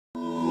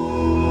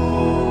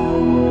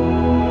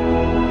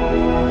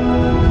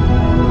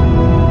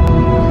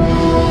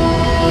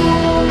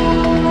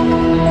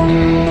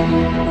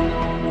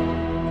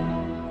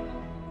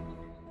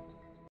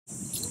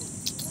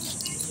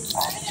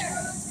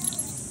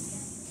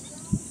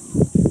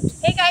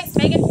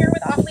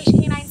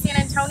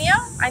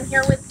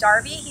here with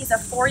Darby. He's a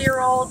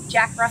 4-year-old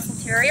Jack Russell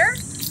Terrier.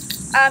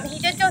 He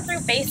did go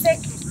through basic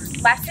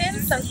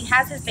lessons, so he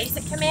has his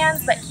basic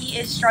commands, but he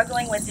is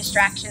struggling with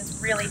distractions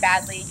really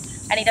badly,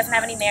 and he doesn't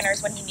have any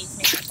manners when he meets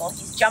new people.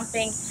 He's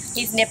jumping,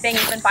 he's nipping,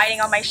 he's been biting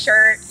on my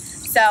shirt.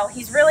 So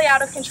he's really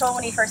out of control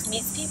when he first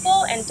meets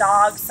people, and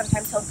dogs,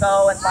 sometimes he'll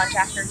go and lunge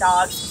after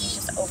dogs because he's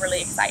just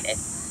overly excited.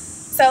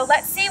 So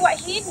let's see what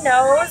he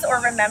knows or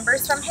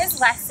remembers from his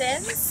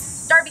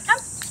lessons. Darby, come.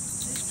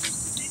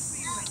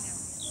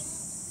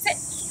 Sit.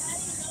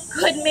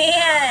 Good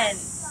man.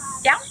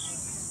 Down.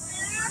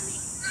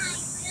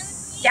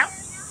 Down.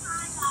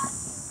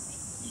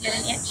 You did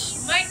an inch.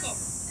 Michael.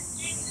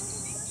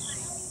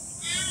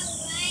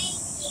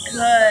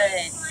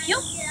 Good.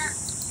 Heel. Heel.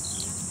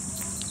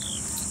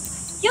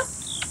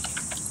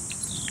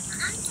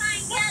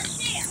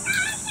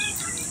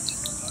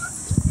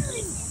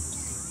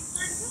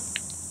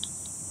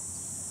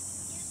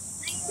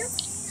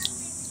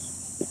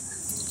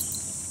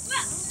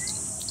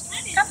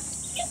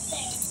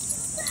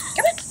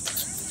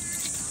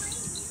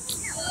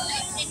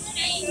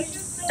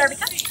 Darby,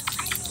 come.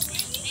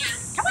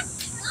 Come on.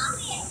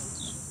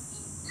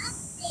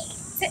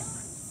 Sit.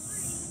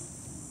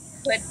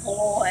 Good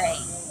boy.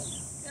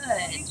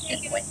 Good.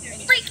 Good boy.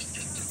 Break.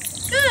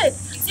 Good.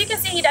 So you can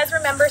see he does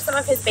remember some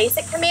of his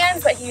basic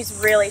commands, but he's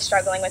really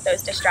struggling with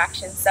those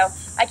distractions. So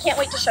I can't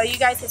wait to show you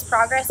guys his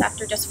progress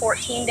after just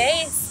 14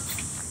 days.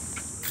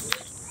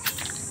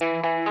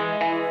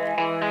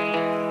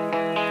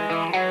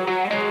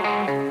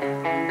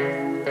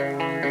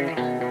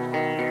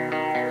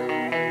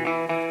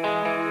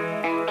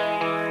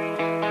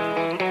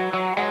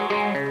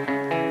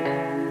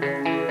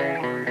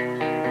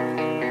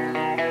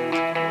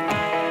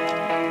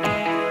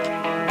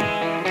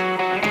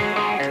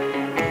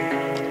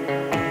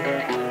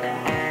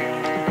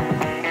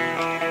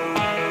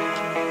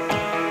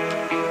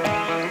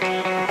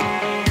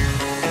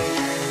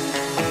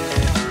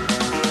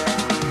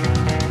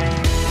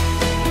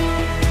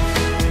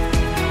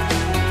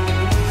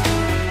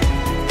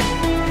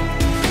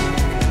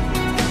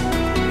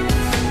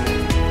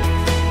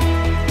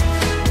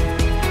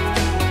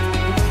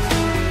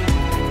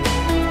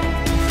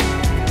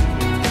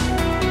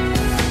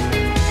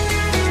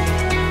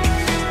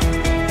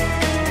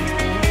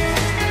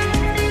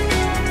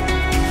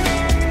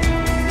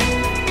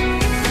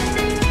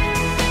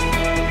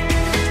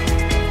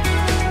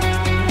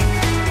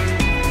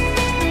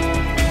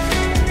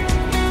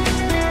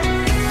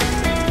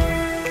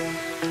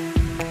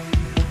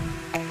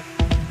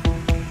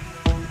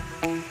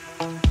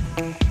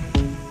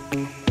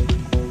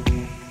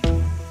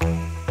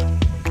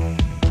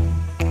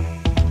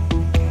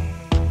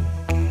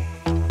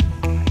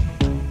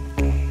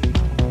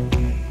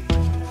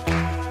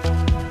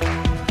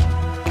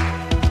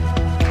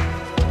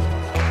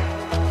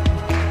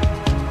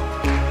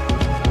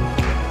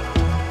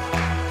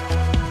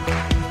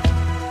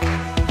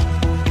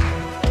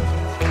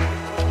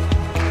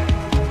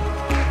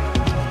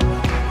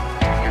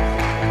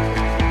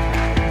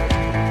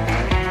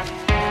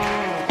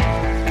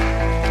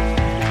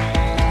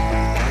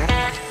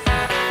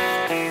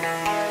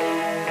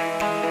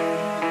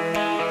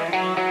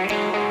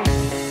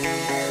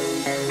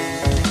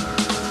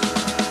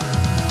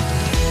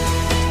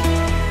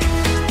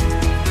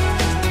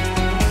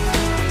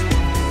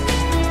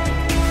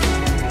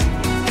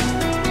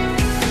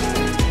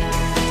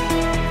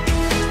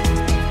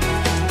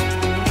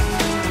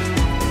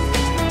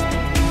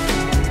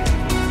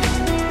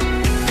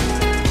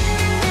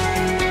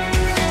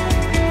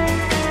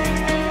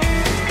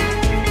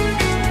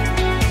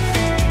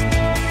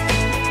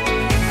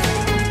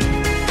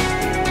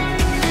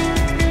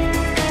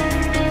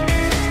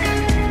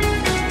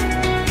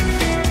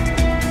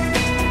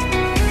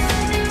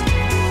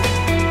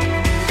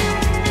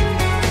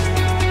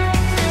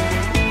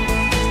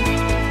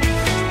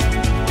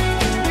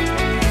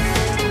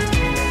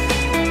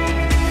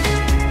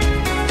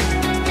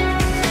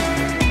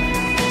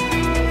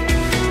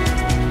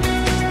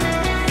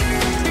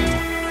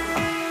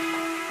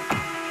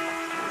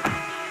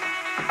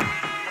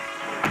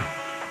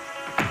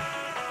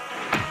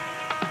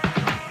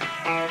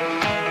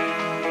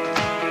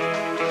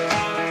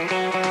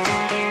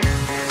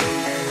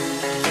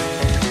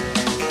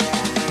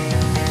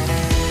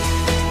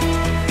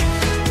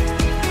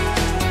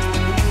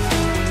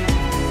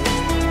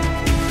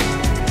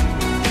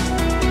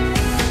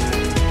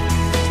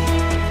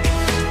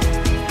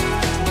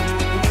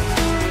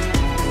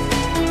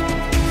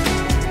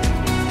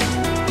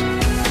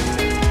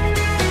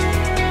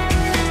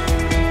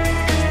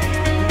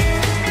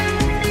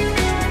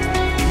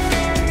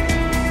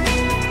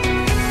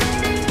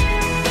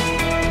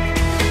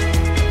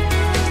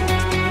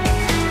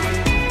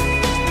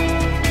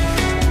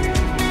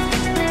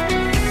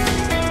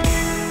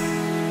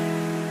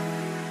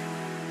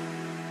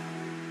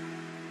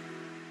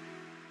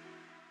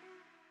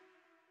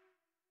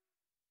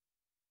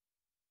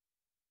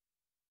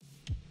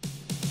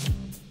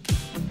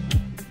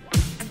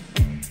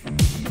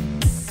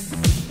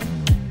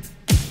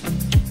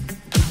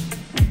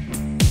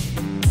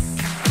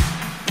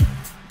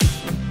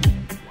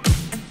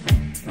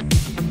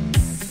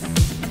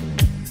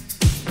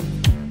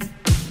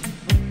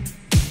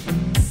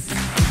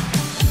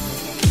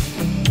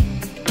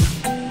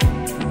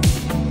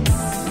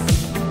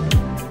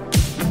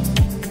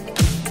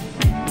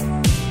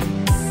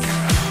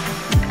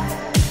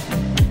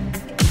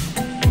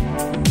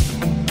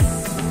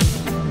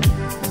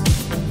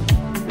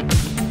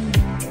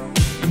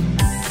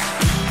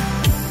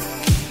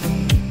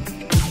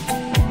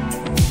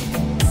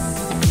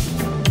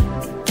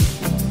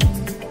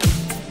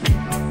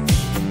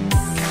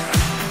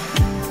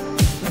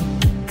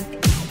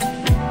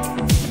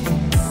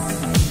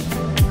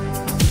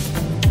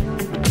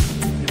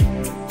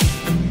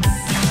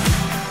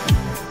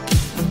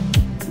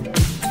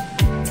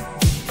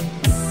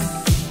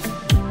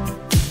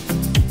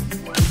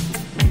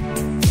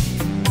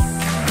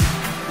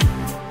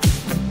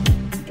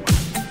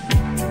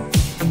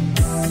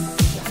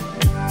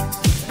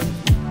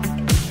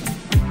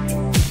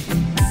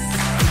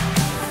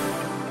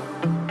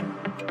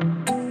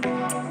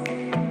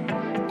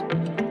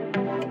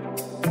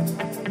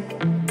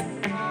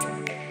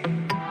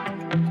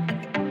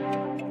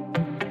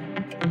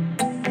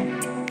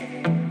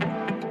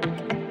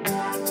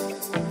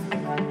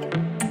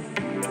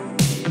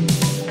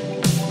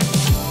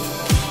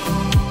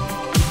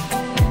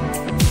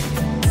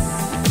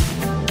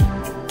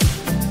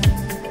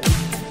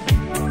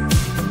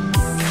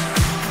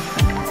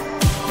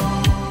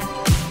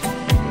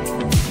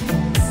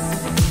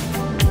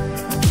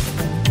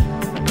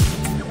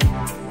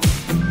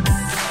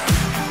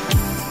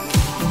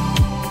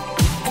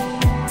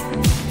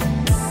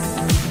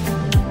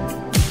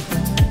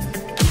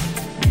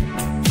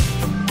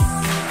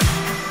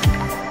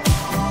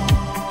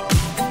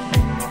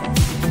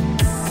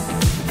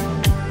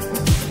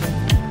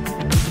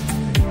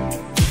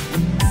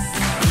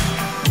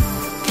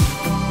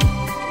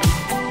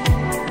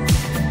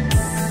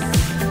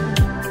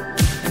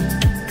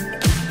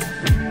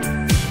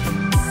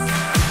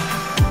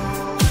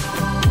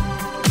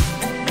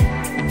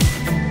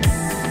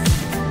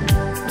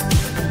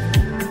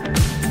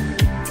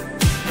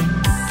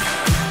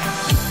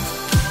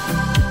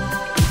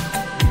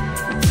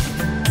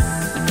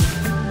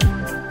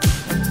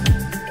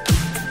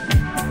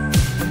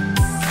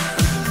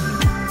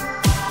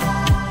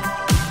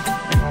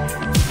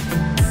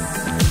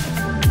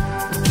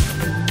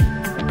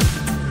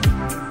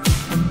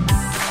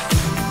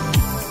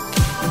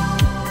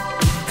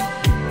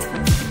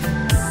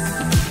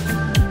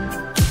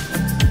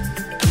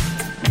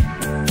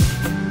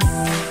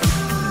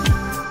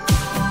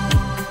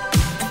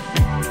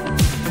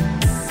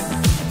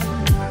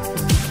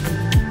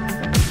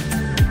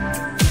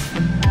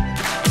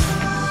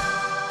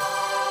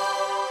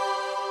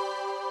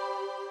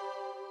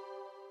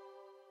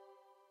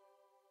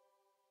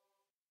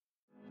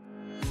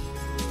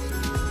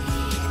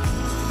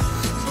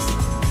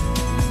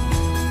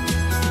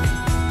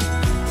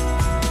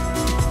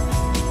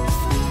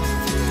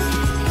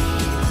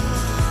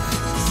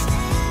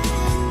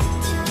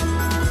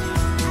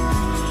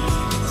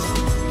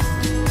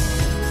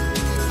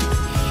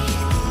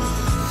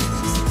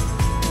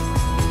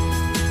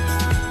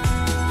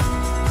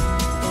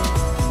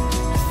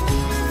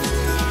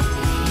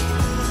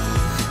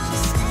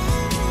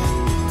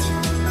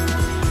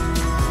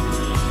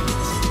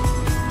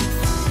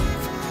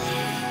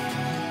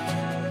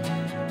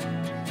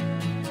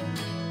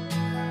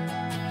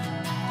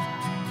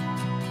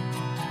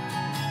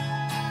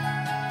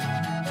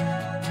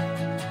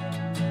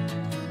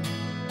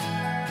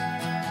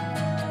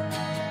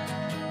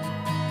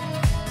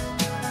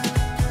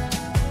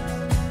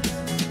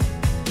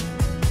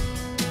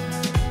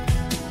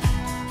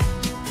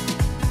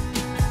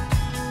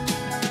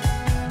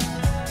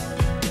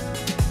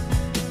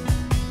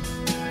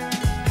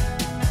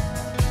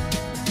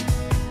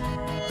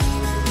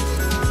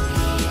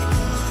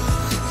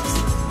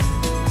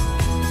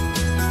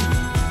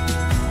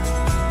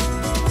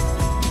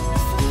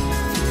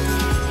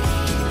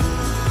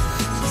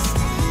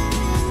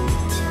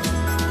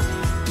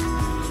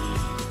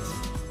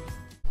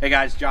 Hey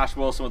guys, Josh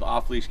Wilson with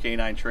Off-Leash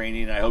Canine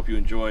Training, and I hope you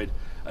enjoyed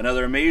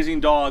another amazing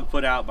dog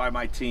put out by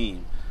my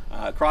team.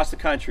 Across the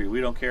country,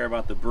 we don't care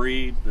about the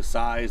breed, the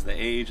size, the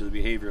age, or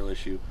the behavioral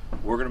issue.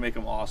 We're going to make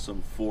them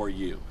awesome for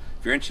you.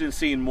 If you're interested in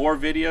seeing more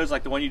videos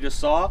like the one you just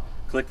saw,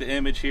 click the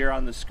image here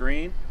on the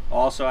screen.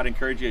 Also, I'd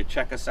encourage you to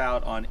check us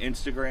out on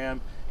Instagram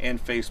and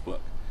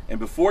Facebook. And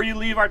before you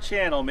leave our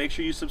channel, make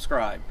sure you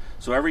subscribe.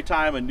 So every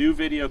time a new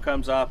video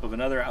comes up of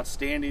another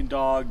outstanding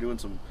dog doing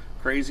some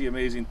crazy,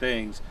 amazing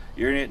things,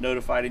 you're going to get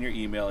notified in your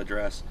email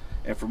address.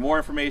 And for more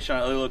information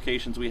on other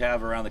locations we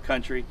have around the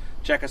country,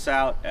 check us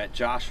out at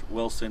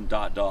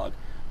joshwilson.dog.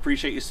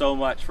 Appreciate you so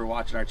much for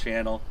watching our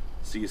channel.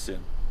 See you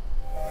soon.